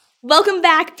Welcome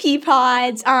back,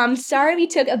 Peapods. Sorry we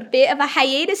took a bit of a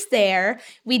hiatus there.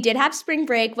 We did have spring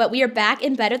break, but we are back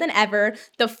and better than ever.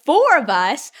 The four of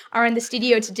us are in the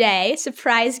studio today.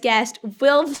 Surprise guest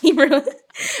will be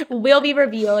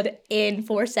revealed in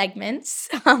 4 segments.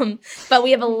 But we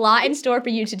have a lot in store for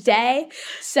you today.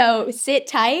 So sit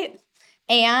tight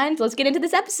and let's get into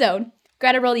this episode.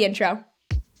 Greta, roll the intro.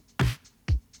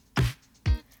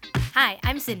 Hi,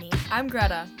 I'm Sydney. I'm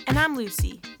Greta. And I'm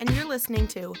Lucy, and you're listening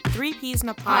to 3 Peas in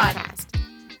a Podcast.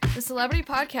 The celebrity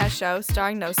podcast show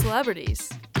starring no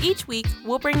celebrities. Each week,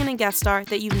 we'll bring in a guest star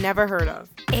that you've never heard of.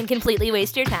 And completely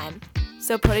waste your time.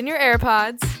 So put in your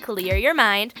AirPods. Clear your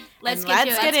mind. Let's get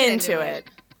into it.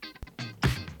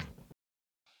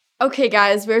 Okay,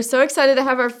 guys, we're so excited to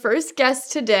have our first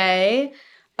guest today.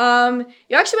 You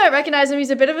actually might recognize him.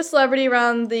 He's a bit of a celebrity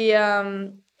around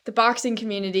the boxing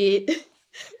community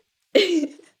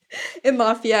in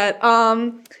Lafayette.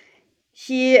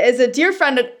 He is a dear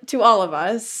friend to all of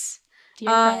us. Dear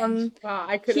friend. Wow,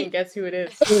 I couldn't guess who it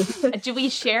is. Do we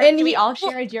share? And Do we all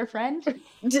share a dear friend?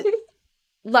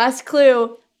 Last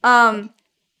clue.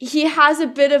 He has a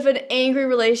bit of an angry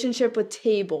relationship with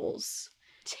tables.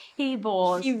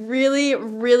 Tables. He really,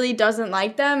 really doesn't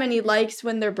like them, and he likes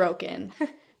when they're broken.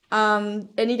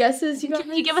 Any guesses?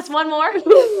 Can you give us one more?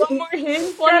 One more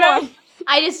hint? One more.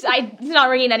 It's not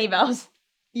ringing any bells.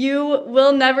 You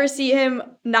will never see him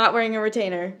not wearing a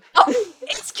retainer. Oh,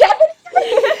 it's Kevin.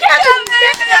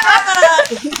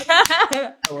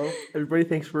 Hello, everybody.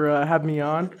 Thanks for having me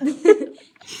on.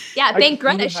 Yeah, thank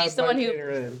Greta. I She's have the my one who. retainer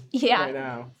in Yeah. Right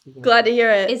now. Glad to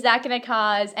hear it. Is that going to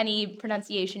cause any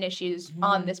pronunciation issues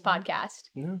on this podcast?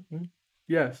 No, no.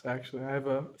 Yes, actually, I have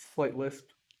a slight lisp.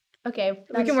 Okay.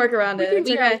 We can work around it. It's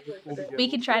okay. We'll be good. We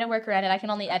can try to work around it. I can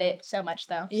only edit so much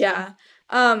though. Yeah.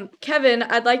 Kevin,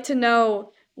 I'd like to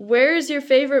know, where's your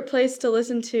favorite place to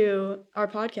listen to our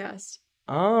podcast?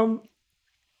 I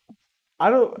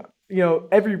don't.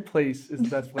 Every place is the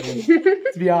best place.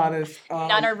 To be honest.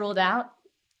 None are ruled out.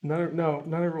 None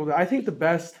are ruled out. I think the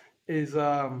best is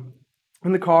in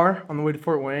the car on the way to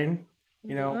Fort Wayne.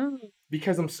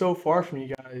 Because I'm so far from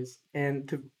you guys, and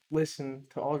to listen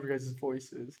to all of your guys'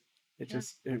 voices, it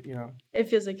just It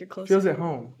feels like you're close. feels at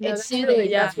home. It's that's soothing. really,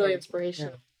 Yeah. that's really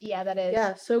inspirational. Yeah, that is.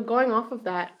 Yeah, so going off of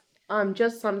that,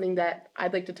 just something that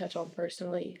I'd like to touch on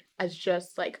personally as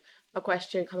just like a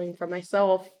question coming from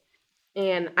myself.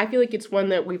 And I feel like it's one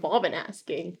that we've all been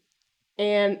asking.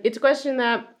 And it's a question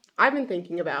that I've been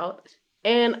thinking about.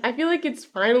 And I feel like it's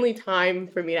finally time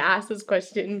for me to ask this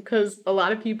question because a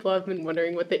lot of people have been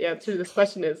wondering what the answer to this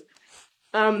question is.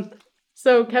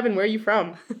 So Kevin, where are you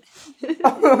from?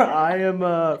 I am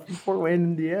from Fort Wayne,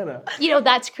 Indiana.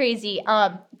 That's crazy.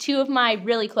 2 of my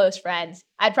really close friends,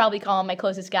 I'd probably call them my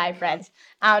closest guy friends.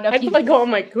 I don't know if I'd like all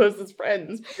my closest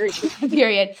friends.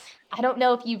 period. I don't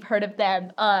know if you've heard of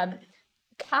them.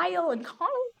 Kyle and Connor.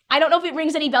 I don't know if it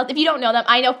rings any bells. If you don't know them,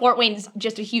 I know Fort Wayne's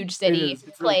just a huge city It's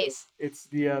really place. cool. It's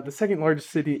the second largest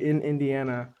city in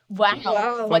Indiana. Wow.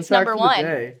 Wow. What's Fun fact number of the 1?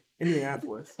 day,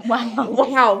 Indianapolis. Wow.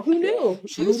 Wow, who knew?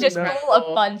 She's just No. full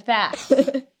of fun facts.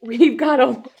 We've got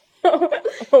a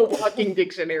walking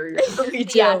dictionary.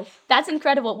 Yeah, that's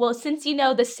incredible. Well, since you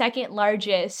know the second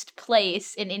largest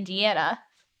place in Indiana,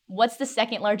 what's the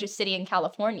second largest city in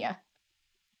California?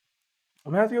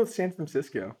 I'm gonna have to go with San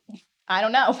Francisco. I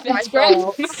don't know. That's great.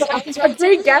 A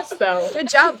great guess, though. Good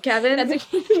job, Kevin. That's a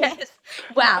good guess.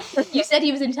 Wow. You said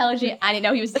he was intelligent. I didn't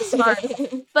know he was this smart.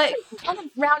 But kind of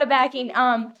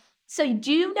roundabacking. So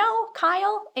do you know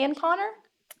Kyle and Connor?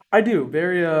 I do.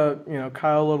 Very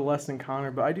Kyle a little less than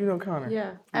Connor, but I do know Connor.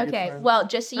 Yeah. Pretty good Okay. friend. Well,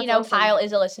 just so you That's know, awesome. Kyle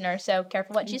is a listener, so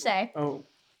careful what you say. Oh.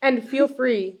 And feel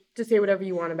free to say whatever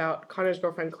you want about Connor's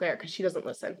girlfriend, Claire, because she doesn't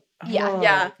listen. Yeah.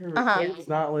 Yeah. Her Uh-huh. does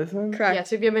not listen. Correct. Yeah,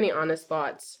 so if you have any honest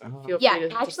thoughts, feel Yeah, free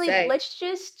to actually, say. let's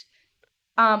just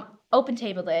open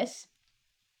table this.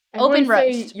 Everyone open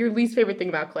say roast. your least favorite thing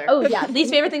about Claire. Oh, yeah.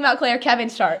 Least favorite thing about Claire, Kevin,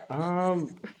 start.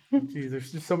 Geez,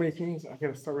 there's just so many things. I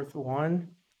gotta start with one.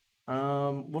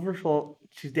 Well, first of all,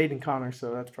 she's dating Connor,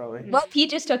 so that's probably. Well,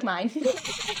 Pete just took mine.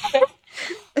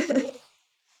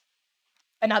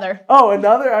 Another. Oh,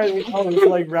 another. It's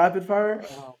like rapid fire.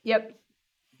 Oh, Yep.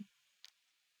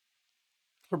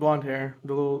 her blonde hair,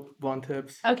 the little blonde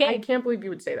tips. I Okay. can't believe you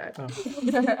would say that. Oh.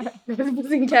 That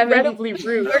was incredibly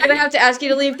rude. We're gonna have to ask you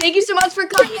to leave. Thank you so much for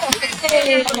coming.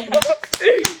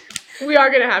 We are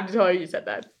going to have to tell her you said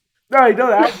that. No, you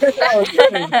don't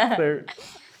have to.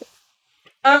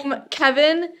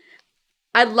 Kevin,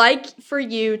 I'd like for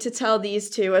you to tell these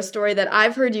 2 a story that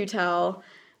I've heard you tell,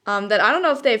 that I don't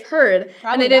know if they've heard,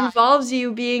 Probably and it not. involves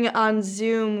you being on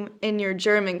Zoom in your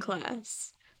German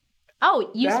class.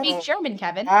 Oh, you That's speak German,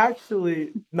 Kevin.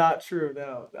 actually not true.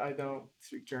 No, I don't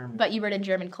speak German. But you were in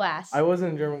German class. I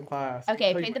wasn't in German class. I can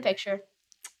Okay, tell you paint the my name. picture.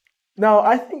 No,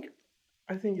 I think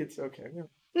it's okay. Yeah.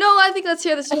 No, I think let's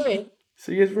hear the story.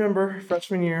 So you guys remember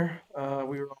freshman year,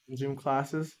 we were all in Zoom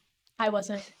classes. I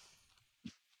wasn't.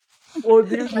 Well,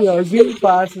 Zoom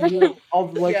classes, all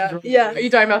the lectures. Yeah. Are you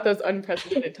talking about those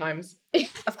unprecedented times?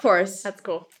 Of course. That's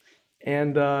cool.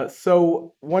 And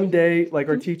so one day, like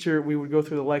our teacher, we would go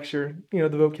through the lecture, the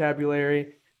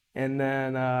vocabulary, and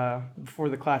then before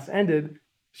the class ended,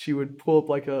 she would pull up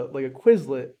like a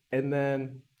Quizlet, and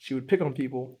then she would pick on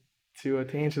people to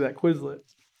answer that Quizlet.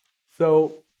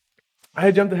 So I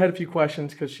had jumped ahead a few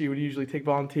questions because she would usually take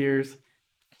volunteers.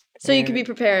 So you could be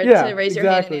prepared Yeah, to raise your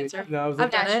hand and exactly. answer. No, I was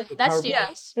I've like, done it. the That's PowerPoint.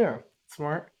 serious. Yeah,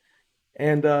 smart.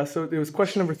 And so it was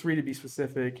question number 3 to be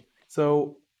specific.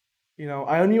 So,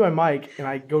 I unmute my mic and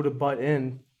I go to butt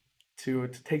in to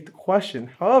take the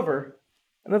question. However,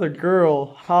 another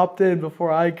girl hopped in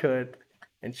before I could,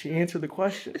 and she answered the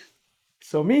question.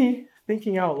 So me,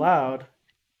 thinking out loud,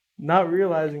 not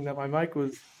realizing that my mic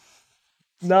was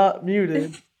not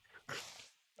muted.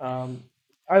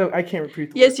 I can't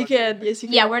repeat the Yes, you word. can. Yes, you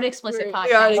can. Yeah, we're an explicit We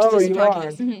podcast. are an Oh, explicit you are.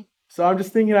 podcast. Mhm. So I'm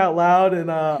just thinking out loud,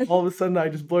 and all of a sudden I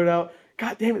just blurt out,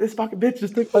 "God damn it, this fucking bitch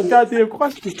just took my goddamn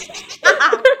question."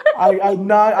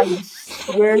 I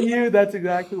swear to you, that's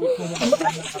exactly what came out of my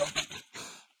mouth.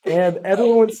 And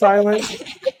everyone went silent.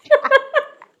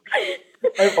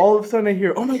 And all of a sudden I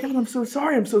hear, "Oh my God, I'm so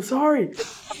sorry, I'm so sorry."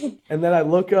 And then I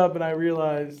look up and I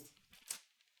realized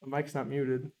the mic's not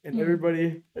muted. And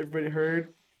everybody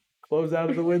heard, close out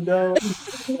of the window,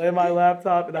 play my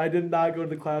laptop, and I did not go to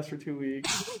the class for 2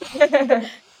 weeks.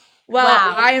 Well,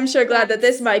 Wow. I am sure glad that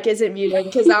this mic isn't muted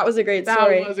because that was a great That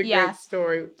story. was a Yeah. great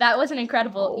story. That was an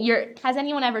incredible. Has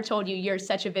anyone ever told you you're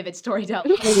such a vivid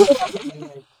storyteller?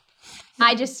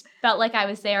 I just felt like I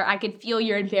was there. I could feel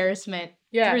your embarrassment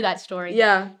Yeah. through that story.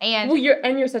 Yeah. And Well,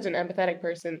 you're such an empathetic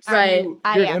person. So Right.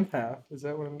 I You're am. an empath. Is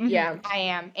that what I'm? Yeah. I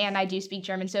am, and I do speak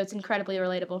German, so it's incredibly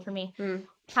relatable for me. Mm.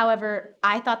 However,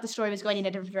 I thought the story was going in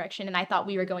a different direction, and I thought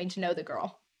we were going to know the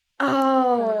girl.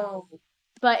 Oh.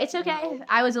 But it's okay.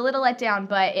 I was a little let down,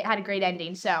 but it had a great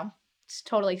ending, so it's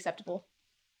totally acceptable.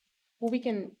 Well, we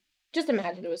can just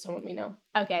imagine it was someone we know.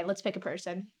 Okay, let's pick a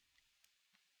person.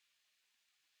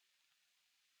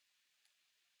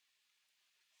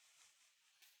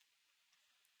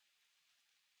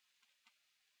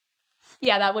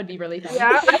 Yeah, that would be really fun.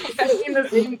 Yeah, I was thinking the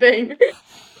same thing.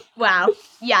 Wow.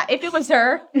 Yeah, if it was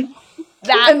her,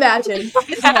 that Imagine.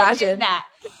 Imagine.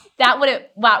 that would have.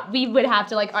 Wow, we would have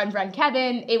to unfriend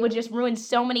Kevin. It would just ruin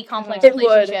so many complex It would.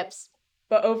 relationships.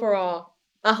 But overall,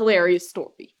 a hilarious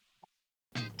story.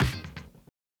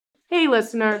 Hey,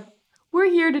 listener. We're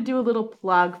here to do a little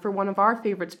plug for one of our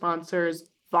favorite sponsors,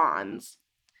 Vaughn's.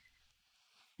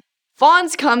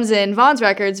 Vaughn's comes in Vaughn's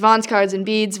Records, Vaughn's Cards and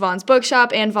Beads, Vaughn's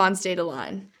Bookshop, and Vaughn's Data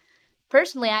Line.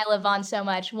 Personally, I love Vaughn so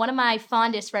much. One of my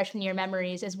fondest freshman year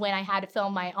memories is when I had to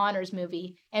film my honors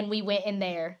movie, and we went in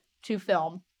there to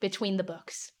film between the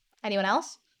books. Anyone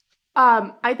else?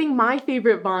 I think my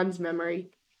favorite Vaughn's memory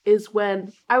is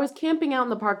when I was camping out in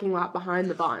the parking lot behind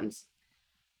the Vaughn's.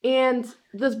 And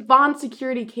this Vaughn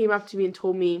security came up to me and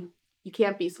told me, "You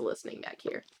can't be soliciting back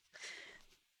here."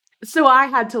 So I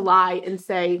had to lie and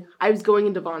say I was going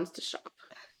into Vaughn's to shop.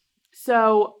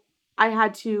 So I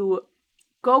had to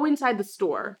go inside the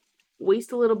store,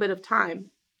 waste a little bit of time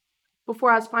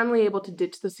before I was finally able to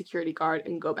ditch the security guard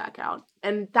and go back out.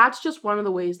 And that's just one of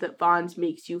the ways that Vaughn's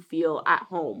makes you feel at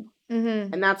home.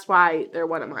 Mm-hmm. And that's why they're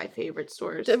one of my favorite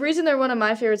stores. The reason they're one of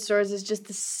my favorite stores is just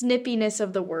the snippiness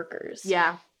of the workers.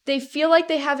 Yeah. They feel like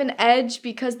they have an edge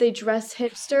because they dress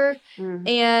hipster,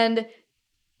 and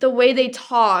the way they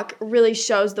talk really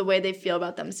shows the way they feel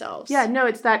about themselves. Yeah, no,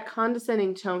 it's that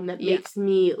condescending tone that Yeah. makes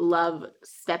me love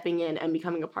stepping in and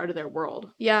becoming a part of their world.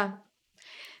 Yeah.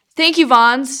 Thank you,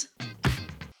 Vaughn's.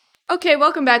 Okay,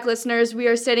 welcome back, listeners. We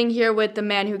are sitting here with the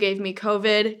man who gave me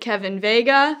COVID, Kevin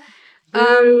Vega.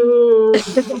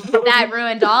 That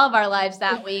ruined all of our lives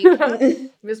that week.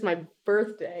 Missed my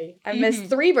birthday. I missed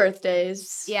 3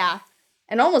 birthdays. Yeah.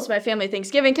 And almost my family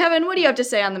Thanksgiving. Kevin, what do you have to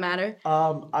say on the matter?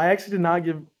 I actually did not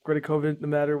give Greta COVID, no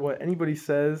matter what anybody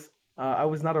says. I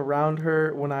was not around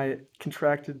her when I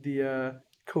contracted the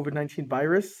COVID-19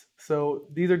 virus. So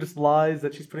these are just lies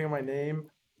that she's putting on my name.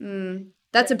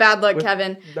 That's a bad look, With-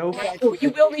 Kevin. No. You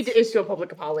will need to issue a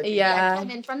public apology. Yeah.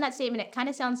 Kevin, from that statement, it kind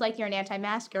of sounds like you're an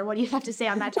anti-masker. What do you have to say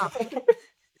on that topic?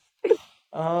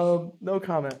 No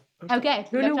comment. Okay.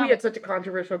 Who no knew we comment. had such a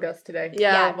controversial guest today?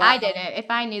 Yeah, wow. I didn't.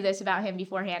 If I knew this about him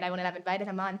beforehand, I wouldn't have invited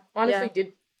him on.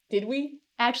 Honestly, did we?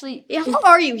 Actually, Yeah, how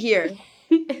are you here?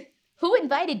 Who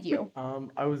invited you?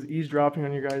 I was eavesdropping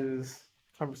on your guys'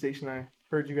 conversation. I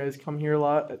heard you guys come here a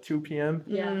lot at 2 p.m.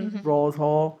 Yeah. Rawls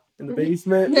Hall in the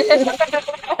basement.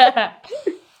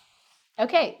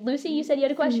 Okay, Lucy, you said you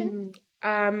had a question?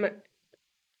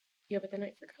 Yeah, but then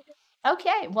I forgot.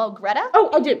 Okay, well, Greta? Oh,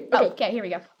 I did. Oh, Okay. okay, here we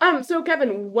go. So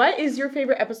Kevin, what is your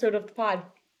favorite episode of the pod?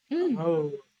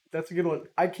 Oh, that's a good one.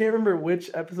 I can't remember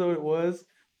which episode it was,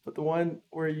 but the one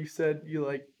where you said you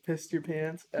like pissed your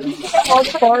pants at all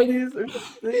parties or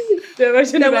something. That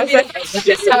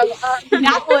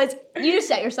was, you just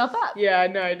set yourself up. Yeah,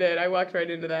 no, I did. I walked right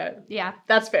into that. Yeah,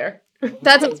 That's fair.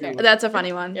 That's a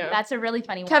funny one. Yeah. that's a really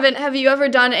funny one. Kevin, have you ever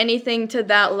done anything to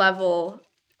that level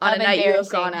on a Of night you have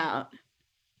embarrassing. gone out?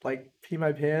 Like pee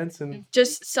my pants and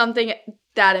Just something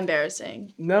that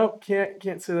embarrassing. nope,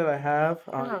 can't say that I have.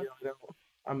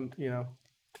 I'm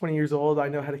 20 years old. I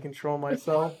know how to control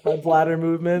myself. My bladder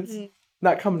movements.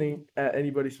 Not coming at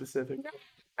anybody specific.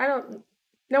 I don't.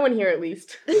 No one here, at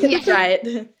least.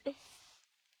 Right.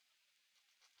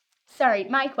 Sorry,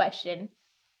 my question.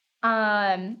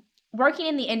 Working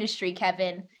in the industry,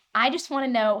 Kevin, I just want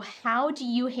to know, how do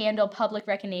you handle public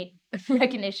recognition?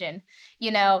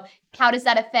 How does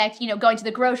that affect, going to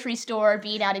the grocery store,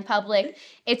 being out in public?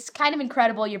 It's kind of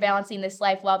incredible you're balancing this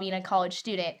life while being a college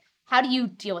student. How do you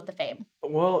deal with the fame?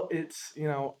 Well, it's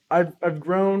I've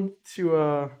grown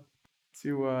to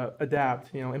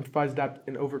adapt, improvise, adapt,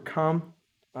 and overcome.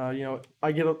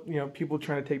 I get people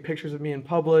trying to take pictures of me in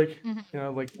public, like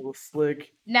a little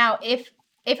slick. Now, if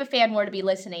a fan were to be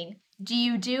listening, do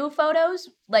you do photos?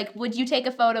 Like, would you take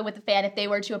a photo with a fan if they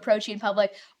were to approach you in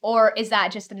public, or is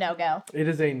that just a no-go? It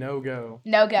is a no-go.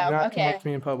 No-go, Do not come okay. up to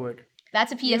me in public.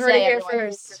 That's a PSA, You heard it here everyone.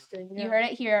 first. You heard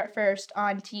it here first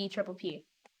on TPP.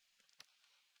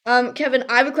 Kevin,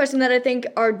 I have a question that I think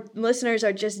our listeners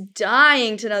are just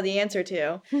dying to know the answer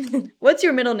to. What's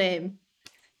your middle name?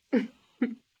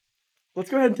 Let's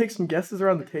go ahead and take some guesses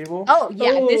around the table. Oh,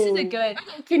 yeah, this is a good...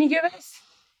 Can you give us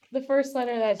the first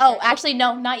letter that? Oh, actually,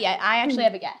 no, not yet. I actually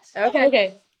have a guess.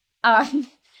 Okay.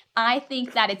 I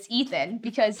think that it's Ethan,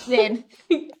 because then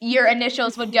your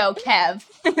initials would go Kev.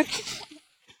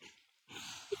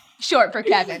 Short for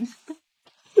Kevin.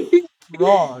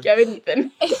 Wrong. Kevin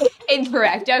Ethan.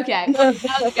 Incorrect. Okay. That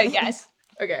was a good guess.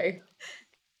 Okay.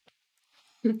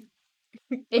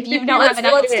 If you don't have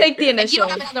another, Let's take the if you initial.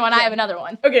 don't have another one, I have another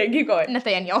one. Okay, keep going.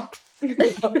 Nathaniel.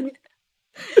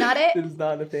 Not it? It is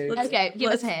not a thing. Okay,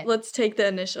 give us a hint. Let's take the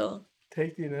initial.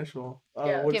 Take the initial.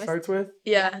 Yeah. What Give it us- starts with?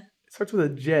 Yeah. It starts with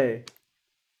a J.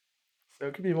 So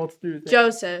it could be a multitude of things.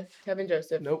 Joseph. Kevin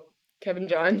Joseph. Nope. Kevin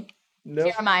John.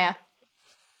 Nope. Jeremiah.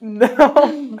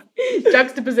 No.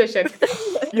 Juxtaposition.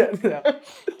 Yeah, no.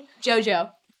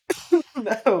 Jojo.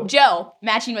 No. Joe,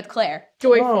 matching with Claire.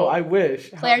 Joyful. Oh, I wish.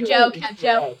 Claire, Joe, Kev,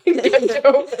 Joe.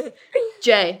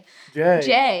 Jay. Jay.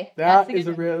 Jay. That That's is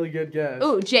a good really good guess.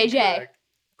 Ooh, JJ. Correct.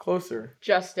 Closer.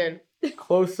 Justin.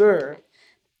 Closer.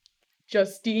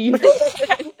 Justine.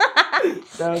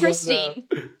 No, Christine.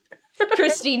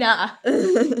 Christina.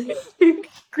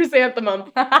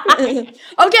 Chrysanthemum.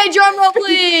 Okay, drum roll,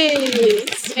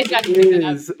 please. It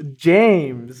is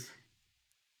James.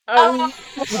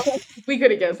 We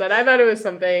could have guessed that. I thought it was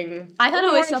something. I thought it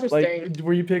was more something. interesting. Like,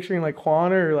 were you picturing like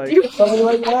Juan or like You- something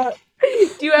like that?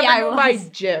 Do you have Yeah, I to go by was.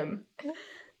 Jim?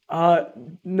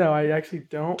 No, I actually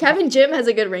don't. Kevin Jim has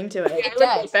a good ring to it. It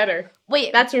does. Better.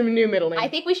 Wait, That's your new middle name. I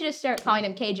think we should just start calling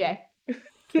him KJ.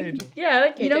 KJ. Yeah, I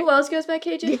like KJ. You know who else goes by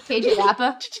KJ? KJ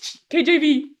Rappa.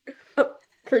 KJV.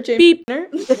 Kurt James. Beep.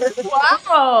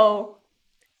 Wow.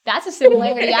 That's a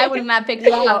similarity I wouldn't have picked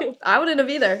out. I wouldn't have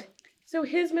either. So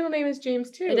his middle name is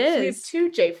James too. It So we have is. two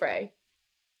J Frey.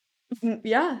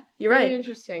 Yeah, you're Very right.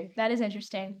 interesting. That is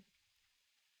interesting.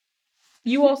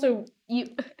 You also do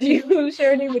you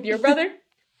share a name with your brother?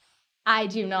 I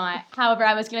do not. However,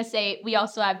 I was going to say we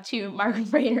also have two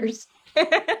Margaret Rainers.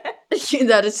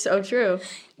 That is so true.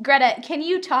 Greta, can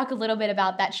you talk a little bit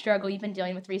about that struggle you've been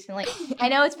dealing with recently? I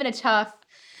know it's been a tough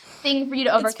thing for you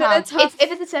to It's been a overcome. tough-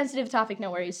 If it's a sensitive topic,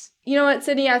 no worries. You know what,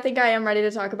 Sydney? I think I am ready to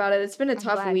talk about it. It's been a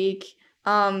tough glad. week.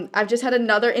 I've just had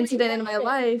another incident in my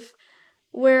life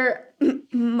where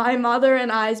my mother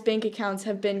and I's bank accounts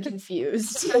have been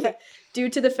confused due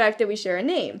to the fact that we share a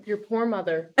name. Your poor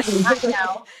mother. I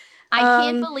know. I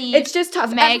can't believe It's just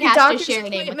tough. Meg Every has to doctor's share a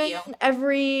name with you. appointment,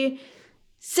 every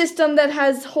system that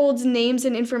holds names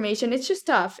and information, it's just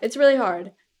tough. It's really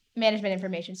hard. management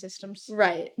information systems.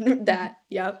 Right. That.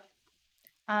 Yep.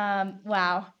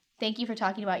 Wow. Thank you for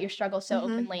talking about your struggle so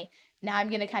openly. Now I'm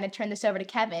going to kind of turn this over to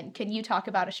Kevin. Can you talk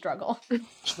about a struggle?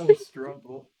 No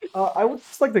struggle. I would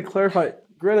just like to clarify,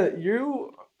 Greta,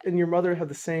 you and your mother have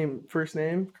the same first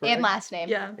name, correct? And last name.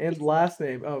 Yeah. And last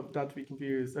name. Oh, not to be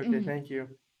confused. Okay, Mhm. thank you.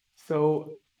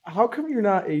 So, how come you're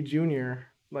not a junior,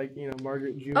 like,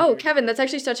 Margaret Jr.? Oh, Kevin, that's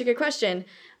actually such a good question.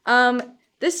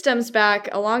 This stems back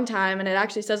a long time, and it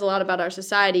actually says a lot about our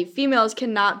society. Females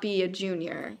cannot be a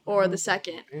junior or the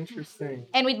second. Interesting.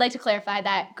 And we'd like to clarify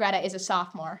that Greta is a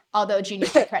sophomore, although junior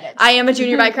by credits. I am a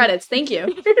junior by credits. Thank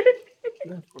you.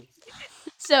 Yeah, of course.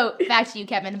 So back to you,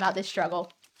 Kevin, about this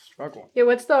struggle. Struggle. Yeah,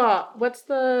 what's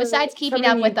the Besides keeping something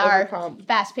up with you've our overcome?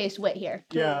 fast-paced wit here.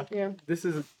 Yeah. Yeah. This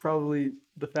is probably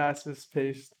the fastest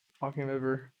paced talking I've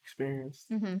ever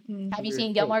experienced. Have you Very seen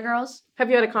quick. Gilmore Girls?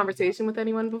 Have you had a conversation with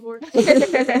anyone before?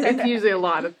 It's usually a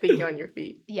lot of thinking on your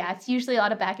feet. Yeah, it's usually a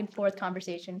lot of back and forth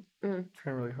conversation. Trying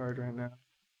really hard right now.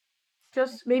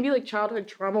 Just maybe like childhood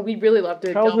trauma. We'd really love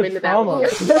to delve Childhood into trauma.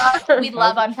 that more. We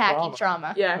love Childhood unpacking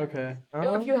trauma. trauma. Yeah. Okay.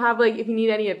 If you have if you need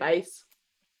any advice.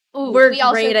 Ooh, We're we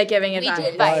also- great at giving we do advice.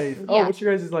 advice. Oh, Yeah. what's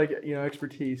your guys'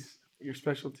 expertise? Your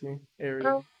specialty area?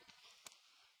 Oh.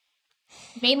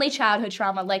 Mainly childhood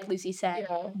trauma, like Lucy said.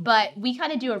 Yeah. But we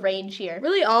kind of do a range here.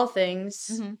 Really, all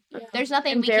things. Mhm. There's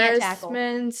nothing we can't tackle.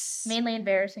 Embarrassments. Mainly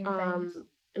embarrassing things.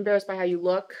 Embarrassed by how you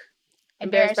look.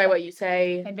 Embarrassed by what you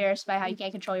say. Embarrassed by how you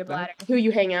can't control your bladder. Who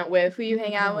you hang out with. Who you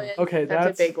hang out with. Okay,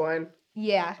 That's a big one.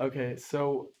 Yeah. Okay,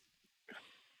 so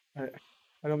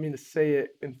I don't mean to say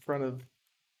it in front of,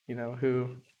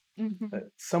 who.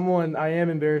 Someone I am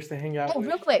embarrassed to hang out Oh, with.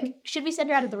 real quick. Should we send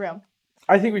her out of the room?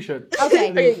 I think we should. Okay.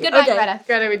 Goodbye, Okay. Greta.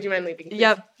 Greta, would you mind leaving? please?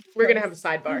 Yep. We're gonna have a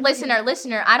sidebar.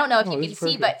 Listener, I don't know if Oh, you this can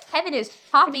is see, perfect. but Kevin is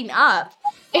hopping up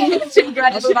into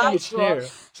Greta's Sit on the nostril. chair.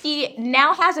 He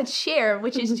now has a chair,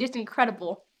 which is just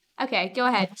incredible. Okay, go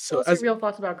ahead. So What's your real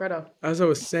thoughts about Greta? as I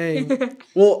was saying,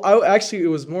 well, actually it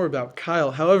was more about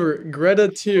Kyle. However, Greta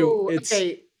too. Ooh, It's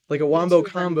okay. like a wombo Two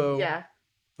of them. combo. Yeah.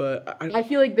 But I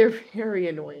feel like they're very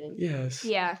annoying. yes.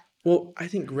 Yeah, Well, I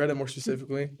think Greta more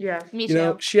specifically. Yeah. me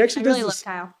too. She I actually really does love this.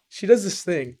 Kyle. She does this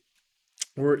thing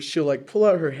where she'll like pull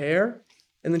out her hair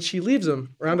and then she leaves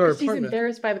them around our She's apartment.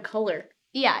 embarrassed by the color.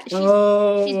 Yeah, she's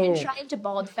been trying to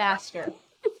bald faster.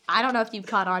 I don't know if you've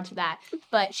caught on to that,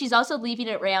 but she's also leaving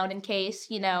it around in case,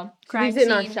 crime Leaves it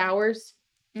in our scene, showers,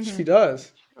 She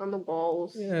does. on the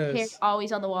walls. hair Yes.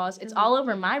 always on the walls. It's all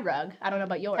over my rug. I don't know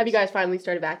about yours. Have you guys finally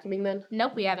started vacuuming then?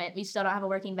 Nope, we haven't. We still don't have a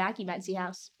working vacuum at Z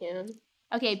House. Yeah.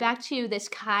 Okay, back to this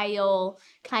Kyle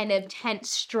kind of tense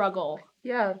struggle.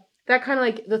 Yeah. That kind of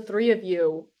like the three of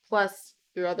you plus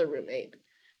your other roommate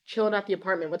chilling at the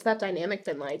apartment. What's that dynamic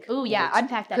been like? Ooh, yeah,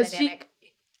 unpack that 'Cause dynamic.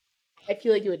 I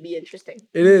feel like it would be interesting.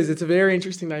 It is. It's a very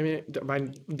interesting dynamic.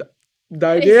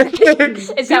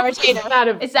 It's that Regina. Out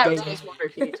of It's that those Regina. water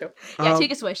if you need to. Yeah,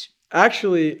 take a swish.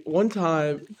 Actually, one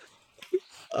time,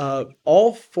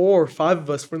 all 4 or 5 of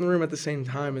us were in the room at the same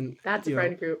time, and That's a you know,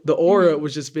 friend group. the aura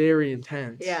was just very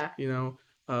intense. Yeah.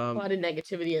 A Um, lot of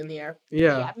negativity in the air.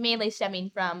 yeah. Yeah, mainly stemming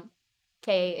from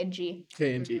K and G.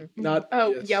 K and G. Not.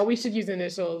 Oh, yes. yeah, we should use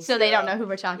initials. So they don't know who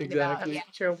we're talking Exactly.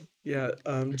 about. True. Yeah.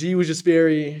 G was just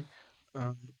very.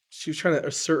 She was trying to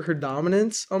assert her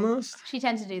dominance almost. She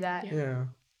tends to do that. Yeah.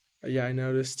 Yeah, I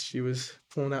noticed she was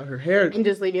pulling out her hair. And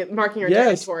just leaving it, marking her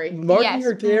Yes, territory. marking Yes,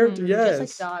 her territory. mhm, Yes.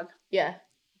 Just like dog. Yeah.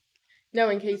 No,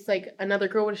 in case like another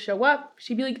girl would show up,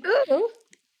 she'd be like, "Oh,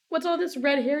 what's all this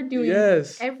red hair doing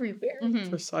Yes. everywhere?" Mhm.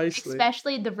 Precisely.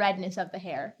 Especially the redness of the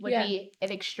hair would Yeah. be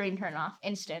an extreme turn off.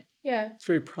 Instant. Yeah. It's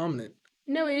very prominent.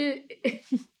 No, It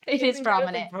is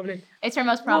incredibly prominent. It's her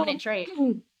most prominent trait.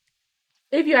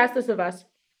 If you asked this of us,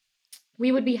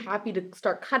 we would be happy to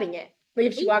start cutting it. Like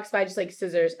if she walks by, just like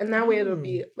scissors, and that way it'll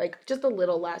be like just a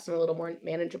little less and a little more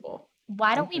manageable.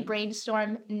 Why don't we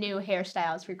brainstorm new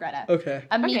hairstyles for Greta? Okay.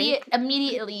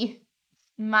 Immediately,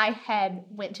 my head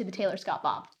went to the Taylor Scott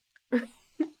bob.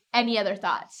 Any other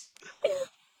thoughts?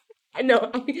 I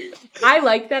know. I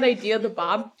like that idea of the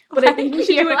bob, but I think we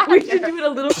should, we should do it a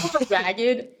little more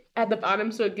ragged at the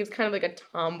bottom so it gives kind of like a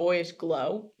tomboyish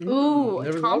glow. Ooh,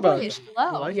 never thought about tomboyish it. glow.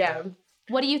 I like Yeah. that.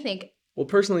 What do you think? Well,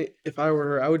 personally, if I were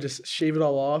her, I would just shave it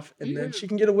all off, and then she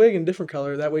can get a wig in a different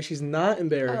color. That way, she's not Oh,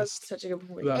 embarrassed. that's such a good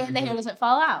point. about And the her hair hair. doesn't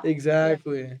fall out.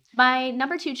 Exactly. My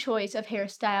number 2 choice of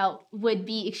hairstyle would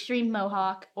be extreme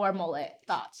mohawk or mullet.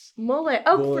 Thoughts? Mullet.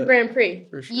 Oh, for Mullet. Grand Prix.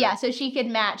 For sure. Yeah, so she could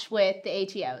match with the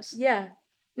ATOs. Yeah.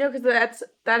 No, because that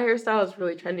hairstyle is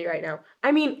really trendy right now.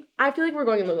 I mean, I feel like we're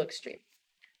going a little extreme.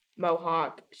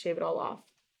 Mohawk, shave it all off.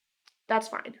 That's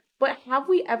fine. But have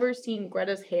we ever seen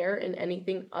Greta's hair in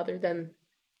anything other than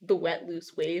the wet,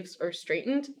 loose waves or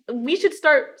straightened? We should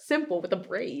start simple with a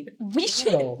braid. We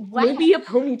should. Oh. Wow. Maybe a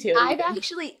ponytail. I've even.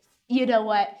 actually, you know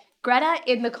what? Greta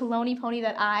in the Coloni pony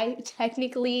that I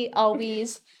technically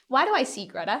always, why do I see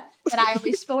Greta? That I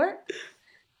always sport?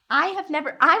 I have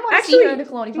never. I want to see her in a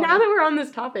cologne pony. now that we're on this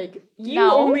topic, you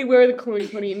No. only wear the cologne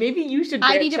pony. Maybe you should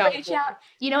branch I need to out branch more. out.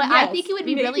 You know what? I think it would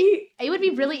be really. It would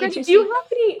be really Gretchen, interesting. do you have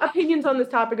any opinions on this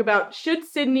topic about should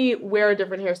Sydney wear a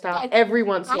different hairstyle every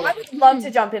once in a I while? would love to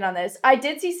jump in on this. I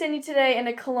did see Sydney today in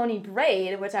a cologne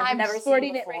braid, which I've I'm never seen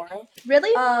sporting it before. right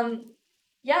Really?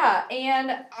 Yeah,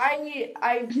 and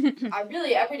I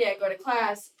really every day I go to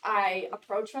class, I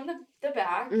approach from the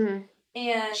back,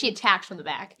 and She attacks from the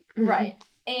back. right,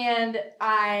 and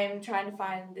I'm trying to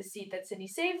find the seat that Sydney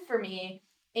saved for me,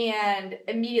 and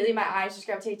immediately my eyes just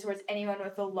gravitate towards anyone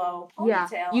with a low Yeah,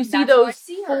 ponytail. you and see that's how I those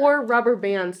see her. 4 rubber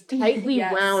bands tightly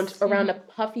Yes. wound around a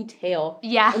puffy tail,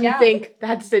 Yeah. and you think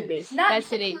that's Sydney. Not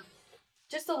That's it.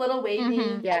 just a little wavy.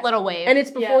 Mhm. Yeah. A little wave. And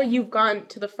it's before you've gone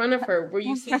to the front of her where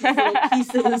you see these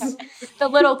little pieces. The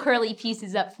little curly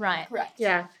pieces up front. Correct.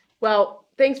 Yeah. Well,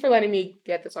 thanks for letting me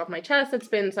get this off my chest. It's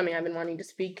been something I've been wanting to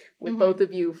speak with both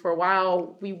of you for a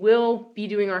while. We will be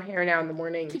doing our hair now in the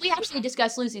morning. Could we actually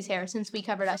discuss Lucy's hair since we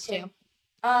covered us too? Yeah,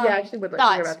 I actually would like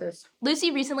to hear thoughts? about this.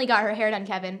 Lucy recently got her hair done,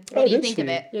 Kevin. Oh, What do you did think of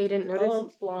she? it? Yeah, you didn't notice Oh.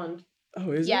 it's blonde.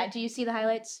 Oh, is Yeah, it? do you see the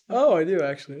highlights? Oh, I do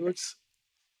actually. It looks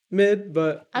mid,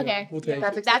 but you know, Okay. we'll take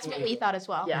That's it. That's what we thought as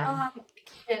well. Yeah.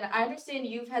 And I understand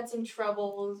you've had some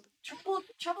trouble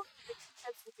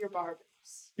relationships with your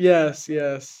barbers. Yes,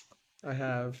 I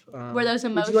have. Were those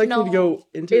Would you like me to emotional? go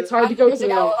into It's hard to go There's a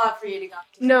through. lot for you to go.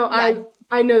 No, Yeah.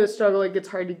 I know the struggle. Like it's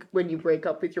hard to, when you break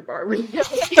up with your barber. You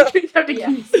have to Yeah.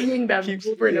 keep seeing them Keep-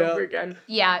 over and yeah. over again.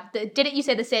 Yeah. Didn't you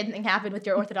say the same thing happened with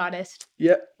your orthodontist?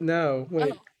 Yep. No.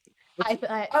 Wait. I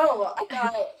thought. Oh, I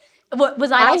got it. What,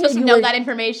 was I I not supposed to heard you know were- that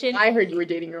information? I heard you were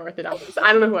dating your orthodontist.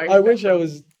 I don't know who I I wish I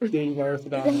was dating my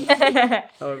orthodontist.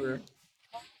 However,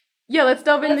 Yeah, let's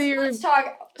delve into your Let's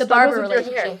talk The struggles barber with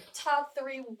your relationship. hair. top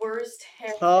 3 worst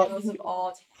Top- hairstyles of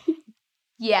all time.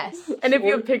 Yes. And if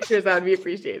you have pictures, that would be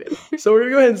appreciated. so we're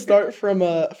gonna go ahead and start from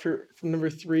from number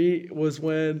 3 was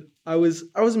when I was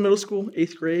in middle school,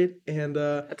 8th grade, and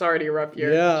That's already a rough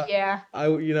year. yeah, Yeah.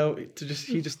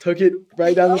 he just took it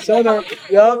right down the center.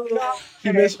 Yep.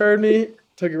 He misheard me,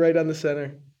 took it right down the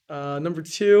center. Number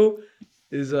 2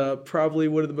 is probably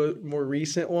one of the more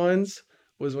recent ones.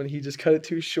 Was when he just cut it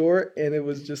too short, and it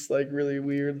was just like really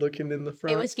weird looking in the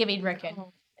front. It was giving Rickon.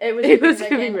 It was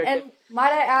giving Rickon. And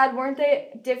might I add, weren't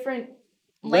they different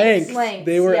length. lengths,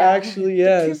 They were yeah. actually Two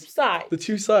yes, sides. the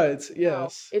 2 sides.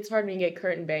 Yes. It's hard when you get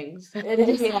curtain bangs. It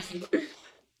is.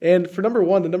 And for number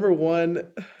 1, the number 1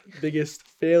 biggest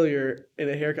failure in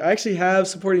a haircut, I actually have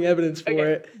supporting evidence for Okay.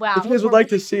 it. Wow. If you guys would like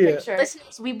to see it. Picture.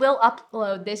 Listeners, we will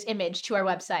upload this image to our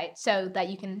website so that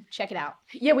you can check it out.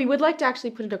 Yeah, we would like to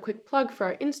actually put in a quick plug for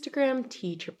our Instagram,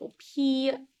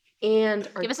 T-Triple-P, and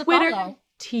our Give us a Twitter, follow.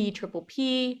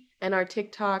 T-Triple-P, and our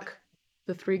TikTok,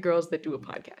 The 3 Girls That Do a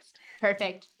Podcast.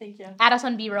 Perfect. Thank you. Add us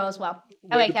on B-roll as well.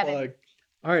 Way Okay, to Kevin. plug.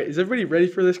 All right, is everybody ready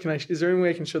for this? Is there any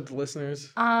way I can show the listeners?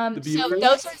 So The viewers?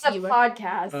 those It's are a viewers.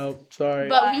 podcast. Oh, sorry.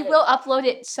 But we will upload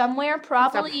it somewhere,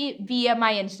 probably via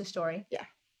my Insta story.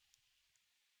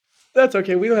 That's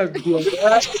okay. We don't have to do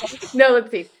that. No,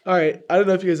 let's see. All right. I don't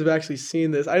know if you guys have actually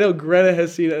seen this. I know Greta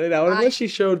has seen it now. I- Unless she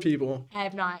showed people. I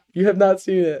have not. You have not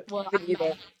seen it. Well,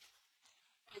 Either.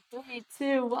 3,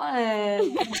 2,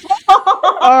 1.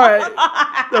 All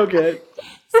right. Okay.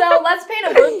 So let's paint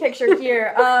a word picture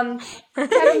here. Kevin, from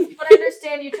what I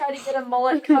understand, you tried to get a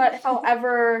mullet cut.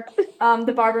 However,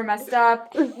 the barber messed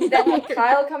up. You then had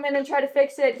Kyle come in and try to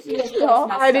fix it. He was just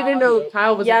messed I didn't up. know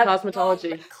Kyle was Yep. in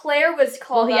cosmetology. Claire was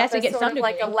called he up has to as get sort some of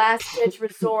like a degree. last-ditch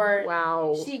resort.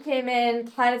 Wow. She came in,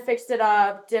 kind of fixed it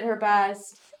up, did her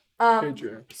best. Very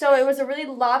true. So it was a really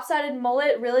lopsided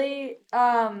mullet, really,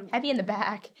 heavy in the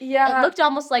back. yeah. It looked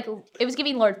almost like it was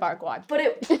giving Lord Farquaad. But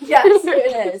yes,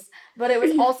 it is. But it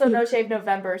was also No Shave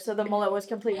November, so the mullet was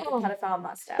completely pedophile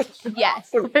mustache.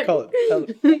 Yes. Call it. Tell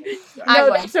it. I No,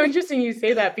 was. that's so interesting you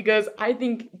say that because I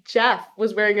think Jeff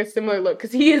was wearing a similar look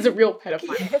because he is a real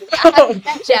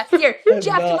pedophile. Jeff, here. I'm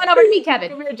Jeff, come not. on over to meet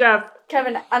Kevin. Come here, Jeff.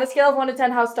 Kevin, on a scale of 1 to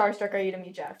 10, how starstruck are you to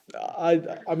meet Jeff?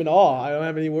 I'm in awe. I don't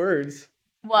have any words.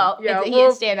 Well, Yeah, he well-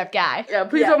 is a stand-up guy. Yeah,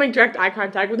 please Yeah. don't make direct eye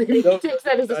contact with him. He No. takes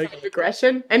that as a sign of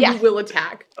aggression and Yeah. he will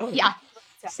attack. Yeah.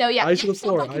 So yeah. Eyes to the Stop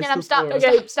floor, looking eyes at to him. the Stop. floor.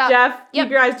 Okay, Stop. Jeff, Yep.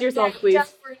 keep your eyes to yourself, please.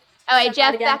 Jeff, All right, step Jeff,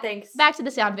 out again, thanks. back to the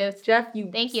sound booth. Jeff,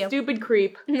 you Thank you. stupid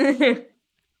creep. Well,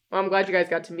 I'm glad you guys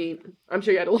got to meet. I'm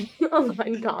sure you had a lot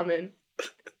in common. What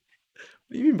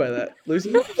do you mean by that,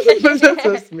 Lucy? What does that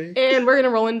supposed to mean? And we're going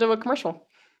to roll into a commercial.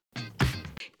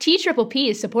 T-Triple-P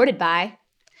is supported by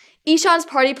Ishan's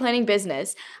party planning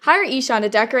business. Hire Ishan to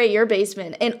decorate your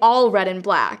basement in all red and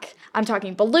black. I'm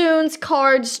talking balloons,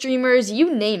 cards, streamers,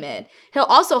 you name it. He'll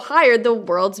also hire the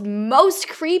world's most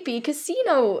creepy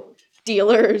casino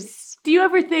dealers. Do you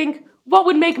ever think, what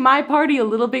would make my party a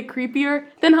little bit creepier?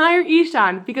 Then hire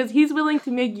Ishan, because he's willing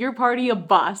to make your party a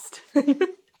bust.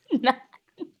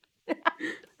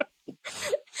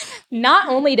 Not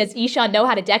only does Ishan know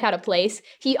how to deck out a place,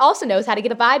 he also knows how to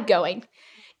get a vibe going.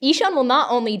 Ishan will not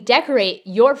only decorate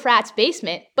your frat's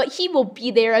basement, but he will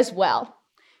be there as well.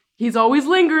 He's always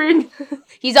lingering.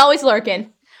 He's always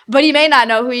lurking. But he may not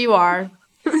know who you are.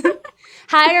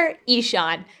 Hire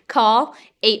Ishan. Call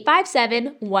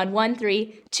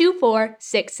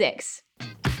 857-113-2466.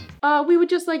 We would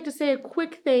just like to say a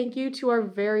quick thank you to our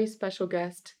very special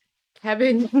guest,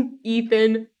 Kevin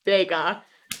Ethan Vega.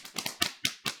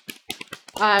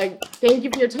 Thank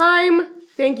you for your time.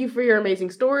 Thank you for your amazing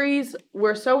stories.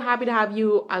 We're so happy to have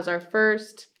you as our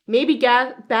first, maybe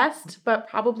best, but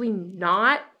probably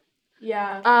not.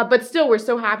 Yeah. But still, we're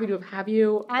so happy to have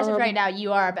you. As of right now,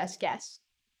 you are our best guest.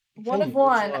 One of Thank you.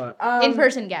 Thanks a one. lot.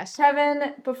 In-person guest.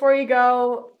 Kevin, before you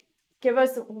go, give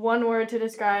us one word to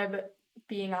describe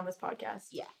being on this podcast.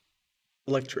 Yeah.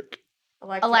 Electric.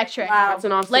 Electric. Wow. That's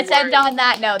an awesome Let's word. end on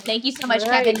that note. Thank you so much, All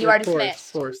right. Kevin. You are Of course,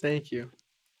 dismissed. Of course, thank you.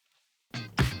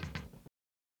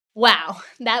 Wow,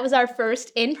 that was our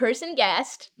first in-person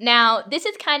guest. Now, this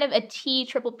is kind of a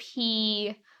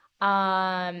TPP,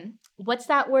 what's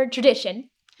that word? Tradition,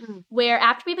 where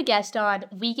after we have a guest on,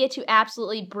 we get to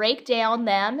absolutely break down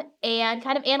them and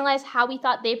kind of analyze how we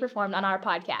thought they performed on our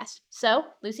podcast. So,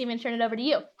 Lucy, I'm going to turn it over to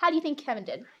you. How do you think Kevin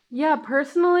did? Yeah,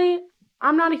 personally,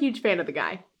 I'm not a huge fan of the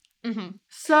guy. Mm-hmm.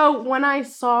 So when I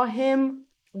saw him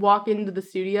walk into the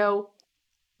studio,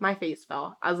 my face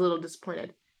fell. I was a little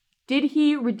disappointed. Did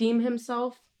he redeem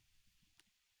himself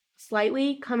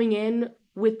slightly coming in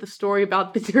with the story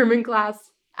about the German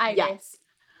class? I agree. Yes.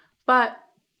 But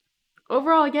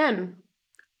overall, again,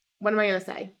 what am I going to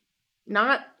say?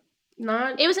 Not.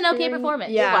 It was an okay very-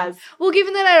 performance. Yeah. It was. Well,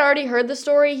 given that I'd already heard the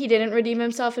story, he didn't redeem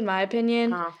himself, in my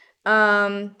opinion. Uh,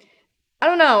 I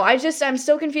don't know. I'm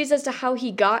still confused as to how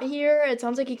he got here. It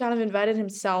sounds like he kind of invited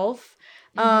himself.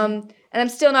 And I'm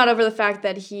still not over the fact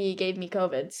that he gave me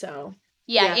COVID, so.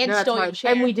 Yeah, and no, that's stole your hard.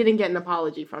 chair. And we didn't get an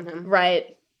apology from him.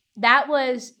 Right. That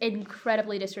was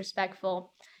incredibly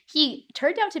disrespectful. He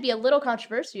turned out to be a little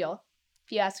controversial,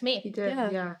 if you ask me. He did,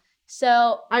 yeah.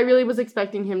 So, I really was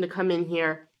expecting him to come in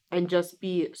here and just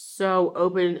be so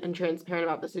open and transparent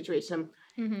about the situation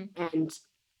and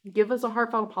give us a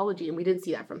heartfelt apology, and we didn't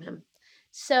see that from him.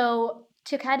 So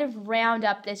to kind of round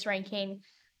up this ranking,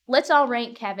 let's all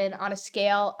rank Kevin on a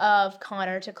scale of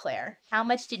Connor to Claire. How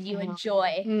much did you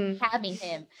enjoy having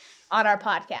him on our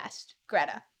podcast,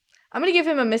 Greta? I'm going to give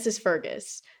him a Mrs.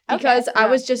 Fergus because I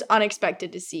was just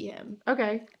unexpected to see him.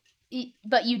 Okay.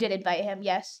 But you did invite him,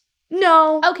 yes?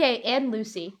 No. Okay, and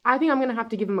Lucy. I think I'm going to have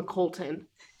to give him a Colton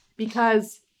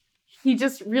because he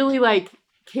just really,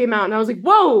 came out, and I was like,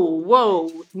 whoa,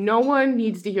 no one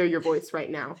needs to hear your voice right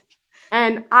now.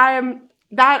 And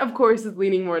that, of course, is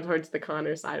leaning more towards the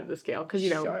Connor side of the scale because,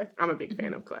 Sure. I'm a big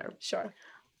fan of Claire. Sure.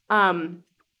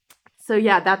 So,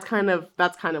 yeah, that's kind of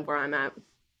where I'm at.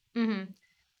 Mm-hmm.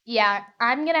 Yeah,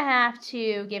 I'm going to have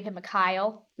to give him a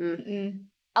Kyle. Mm-mm.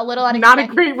 A little unexpected. Not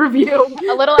a great review.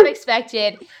 A little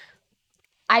unexpected.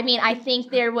 I mean, I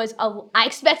think I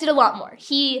expected a lot more.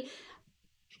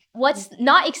 What's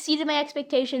not exceeded my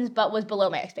expectations, but was below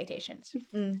my expectations.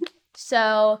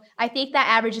 So I think that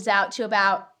averages out to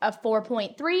about a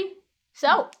 4.3.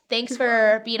 So thanks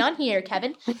for being on here,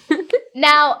 Kevin.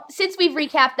 Now, since we've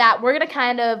recapped that, we're going to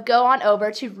kind of go on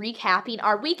over to recapping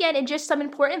our weekend and just some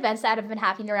important events that have been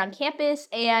happening around campus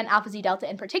and Alpha Zeta Delta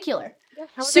in particular.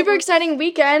 Super exciting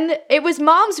weekend. It was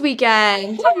Mom's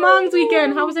Weekend. Mom's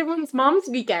weekend. How was everyone's Mom's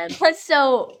weekend?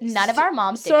 So none of our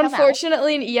moms did So come out.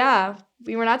 unfortunately, yeah,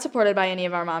 we were not supported by any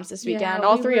of our moms this weekend.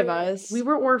 All three of us. We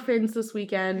were orphans this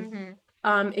weekend.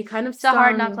 It kind of It's a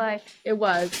hard stung. knock life. It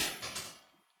was.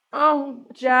 Oh,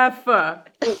 Jeff.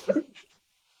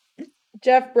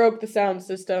 Jeff broke the sound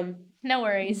system. No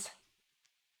worries.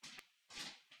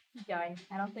 Keep going.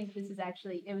 I don't think this is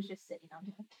actually, it was just sitting on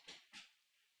here.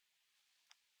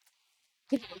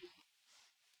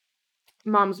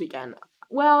 Mom's weekend.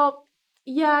 Well,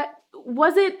 yeah,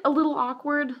 was it a little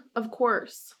awkward? Of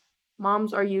course.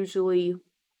 Moms are usually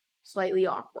slightly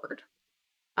awkward.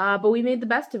 But we made the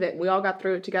best of it. We all got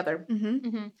through it together.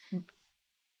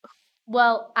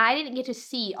 Well, I didn't get to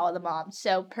see all the moms,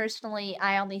 so personally,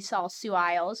 I only saw Sue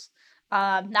Isles.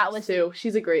 That was Sue,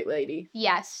 she's a great lady.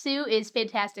 Yes, Sue is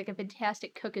fantastic, a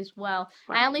fantastic cook as well.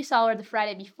 I only saw her the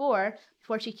Friday before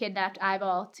she kidnapped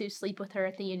Eyeball to sleep with her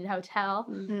at the Union Hotel.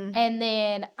 And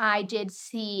then I did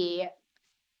see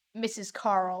Mrs.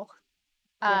 Carl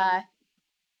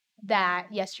that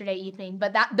yesterday evening.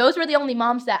 But those were the only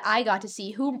moms that I got to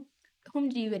see. Who whom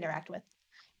do you interact with?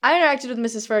 I interacted with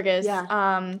Mrs. Fergus.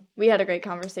 Yeah. We had a great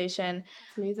conversation.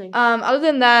 It's amazing. Other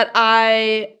than that,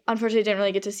 I unfortunately didn't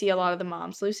really get to see a lot of the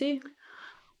moms. Lucy?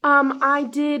 I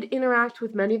did interact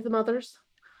with many of the mothers.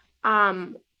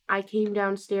 I came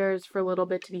downstairs for a little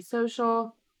bit to be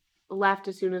social, left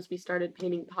as soon as we started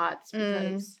painting pots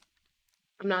because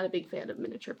I'm not a big fan of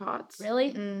miniature pots.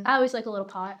 Really? I always like a little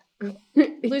pot.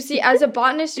 Lucy, as a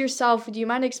botanist yourself, do you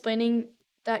mind explaining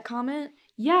that comment?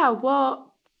 Yeah,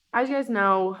 well, as you guys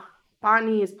know,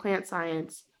 botany is plant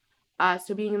science.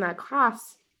 So being in that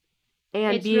class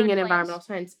and It's being really in plants. environmental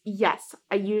science, yes,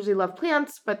 I usually love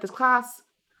plants, but this class,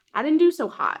 I didn't do so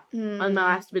hot on my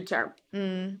last midterm.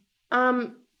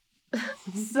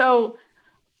 So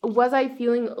was I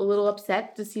feeling a little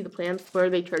upset to see the plants? Were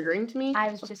they triggering to me? I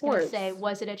was Of just going to course. say,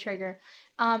 was it a trigger?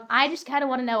 I just kind of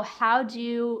want to know how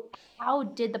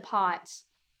did the pots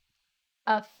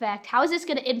affect, how is this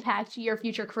going to impact your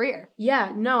future career?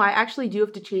 Yeah, no, I actually do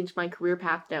have to change my career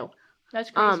path now. That's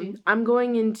crazy. I'm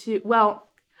going into, well,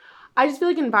 I just feel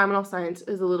like environmental science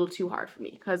is a little too hard for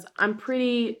me because I'm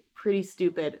pretty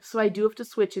stupid. So I do have to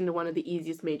switch into one of the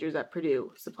easiest majors at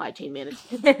Purdue, supply chain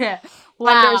management.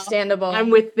 Wow. Understandable. I'm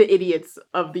with the idiots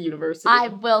of the university. I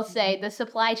will say the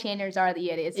supply chainers are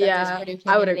the idiots. Of this Purdue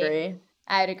I would community. agree.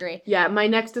 I would agree. Yeah, my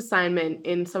next assignment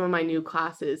in some of my new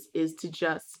classes is to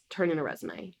just turn in a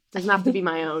resume. It doesn't have to be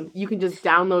my own. You can just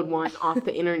download one off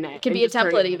the internet. It could and be a just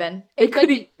turn template it in. even.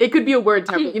 It could be a Word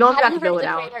template. You don't have to you fill heard it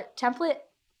of the out. Creator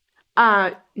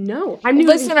template? No. I'm new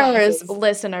to these classes.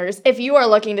 Listeners, if you are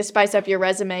looking to spice up your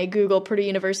resume, Google Purdue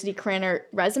University Cranner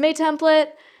resume template.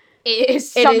 It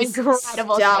is It some is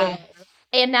incredible stellar. stuff.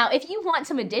 And now, if you want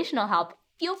some additional help,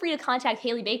 feel free to contact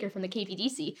Haley Baker from the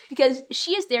KPDC because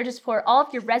she is there to support all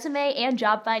of your resume and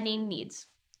job finding needs.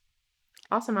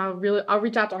 Awesome. I'll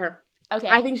reach out to her. Okay.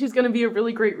 I think she's going to be a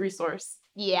really great resource.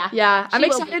 Yeah. Yeah, I'm She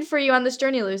will excited for you on this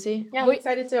journey, Lucy. Yeah, I'm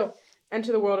excited too.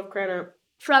 Enter the world of Cranner.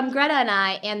 From Greta and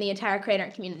I and the entire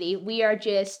Cranert community, we are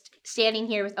just standing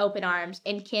here with open arms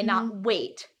and cannot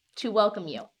wait to welcome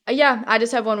you. Yeah, I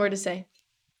just have one word to say.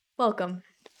 Welcome.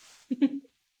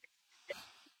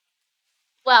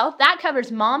 Well, that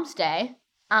covers Mom's Day.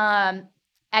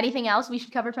 Anything else we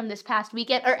should cover from this past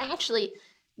weekend? Or actually,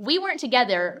 we weren't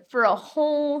together for a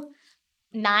whole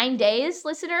 9 days,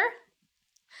 listener.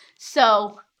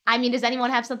 So, I mean, does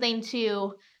anyone have something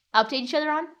to update each other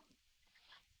on?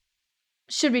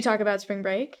 Should we talk about spring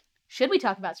break? Should we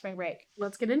talk about spring break?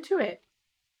 Let's get into it.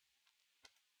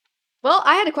 Well,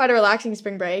 I had quite a relaxing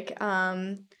spring break.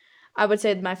 I would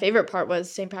say my favorite part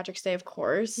was St. Patrick's Day, of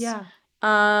course. Yeah.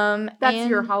 That's That's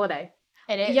your holiday.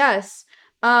 It is. Yes.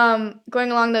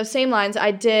 Going along those same lines,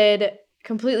 I did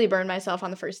completely burn myself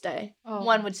on the first day.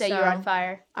 One would say you're on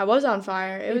fire. I was on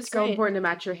fire. It was It's so great. important to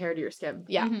match your hair to your skin.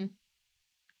 Yeah.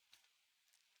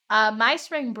 My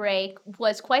spring break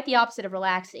was quite the opposite of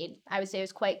relaxing. I would say it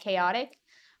was quite chaotic.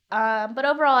 But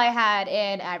overall, I had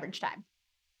an average time.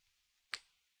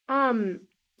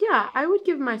 Yeah, I would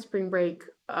give my spring break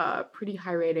a pretty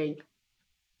high rating.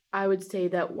 I would say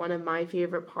that one of my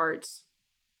favorite parts,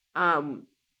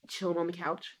 chilling on the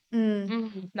couch.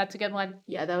 That's a good one.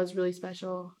 Yeah, that was really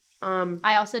special.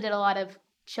 I also did a lot of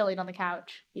chilling on the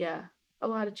couch. Yeah, a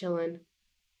lot of chilling.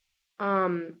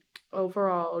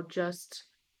 Overall, just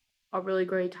a really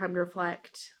great time to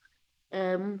reflect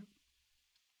and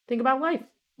think about life.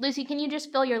 Lucy, can you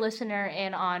just fill your listener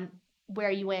in on where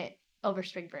you went over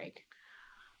spring break?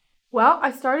 Well,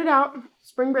 I started out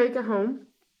spring break at home.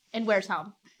 And where's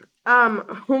home?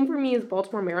 Home for me is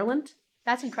Baltimore, Maryland.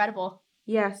 That's incredible.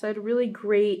 Yeah, so I had a really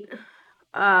great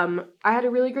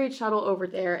shuttle over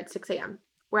there at 6 a.m.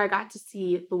 where I got to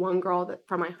see the one girl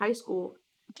from my high school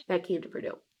that came to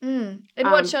Purdue. And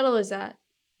what shuttle is that?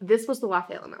 This was the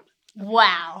Lafayette limo.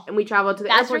 Wow. And we traveled to the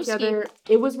That's airport risky. together.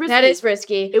 It was risky. That is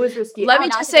risky. It was risky. Let me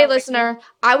not just to say, go risky. listener,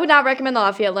 I would not recommend the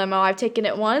Lafayette limo. I've taken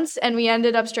it once, and we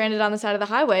ended up stranded on the side of the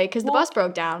highway because the bus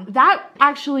broke down. That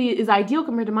actually is ideal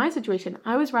compared to my situation.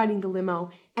 I was riding the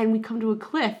limo and we come to a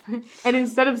cliff, and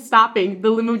instead of stopping, the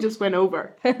limo just went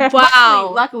over.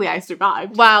 Wow. Luckily, I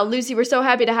survived. Wow, Lucy, we're so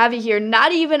happy to have you here.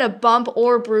 Not even a bump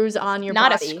or bruise on your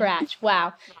Not body. a scratch.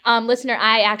 Wow. Listener,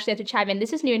 I actually have to chime in.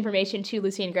 This is new information to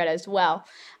Lucy and Greta as well.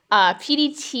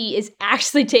 PDT is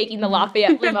actually taking the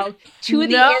Lafayette limo to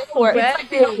the airport.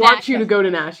 They want you to go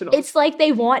to nationals. It's like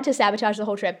they want to sabotage the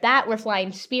whole trip. That we're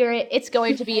flying Spirit. It's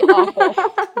going to be awful.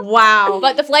 Wow.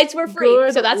 But the flights were free,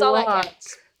 Good so that's all that luck.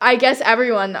 counts. I guess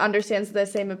everyone understands the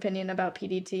same opinion about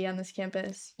PDT on this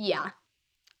campus. Yeah.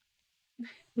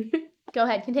 Go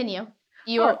ahead, continue.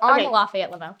 You Oh, were on okay. the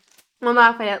Lafayette limo. On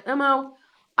Lafayette limo,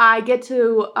 I get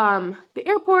to the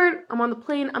airport. I'm on the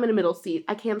plane. I'm in a middle seat.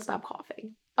 I can't stop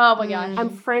coughing. Oh my gosh. I'm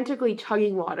frantically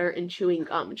chugging water and chewing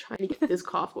gum, trying to get this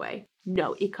cough away.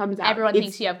 No, it comes out. Everyone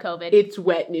thinks you have COVID. It's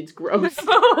wet and it's gross.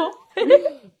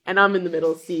 And I'm in the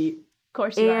middle seat. Of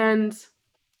course you are. And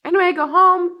anyway, I go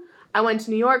home. I went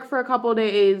to New York for a couple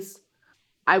days.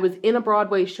 I was in a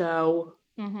Broadway show.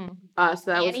 Mm-hmm.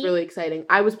 So that was really exciting.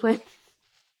 I was playing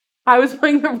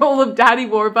the role of Daddy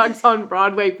Warbucks on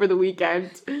Broadway for the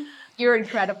weekend. You're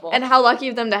incredible. And how lucky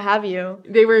of them to have you.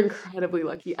 They were incredibly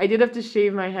lucky. I did have to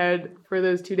shave my head for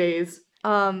those 2 days.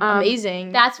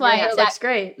 Amazing. That's why it looks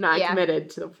great. No, I Yeah. committed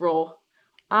to the role.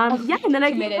 And then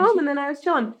I came home and then I was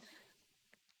chilling.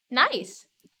 Nice.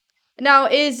 Now,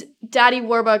 is Daddy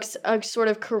Warbucks a sort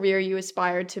of career you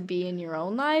aspire to be in your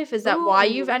own life? Is that why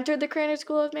you've entered the Craner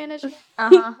School of Management?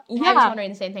 Uh-huh. Yeah. I was wondering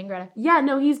the same thing, Greta. Yeah,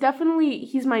 no, he's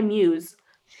my muse.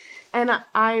 And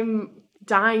I'm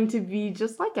dying to be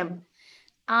just like him.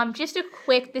 Just a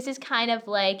quick, this is kind of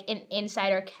like an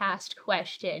insider cast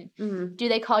question. Mm-hmm. Do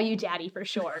they call you Daddy for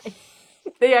short?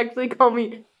 They actually call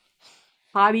me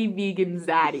Hottie Vegan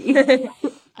Zaddy.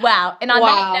 Wow. And on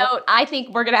that note, I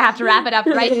think we're going to have to wrap it up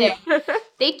right there.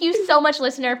 Thank you so much,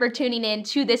 listener, for tuning in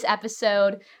to this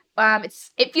episode.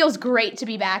 It feels great to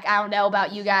be back. I don't know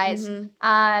about you guys.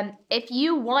 If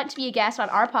you want to be a guest on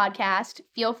our podcast,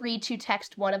 feel free to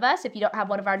text one of us. If you don't have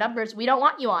one of our numbers, we don't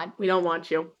want you on. We don't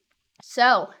want you.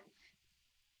 So,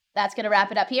 that's going to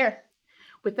wrap it up here.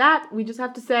 With that, we just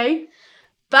have to say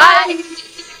Bye!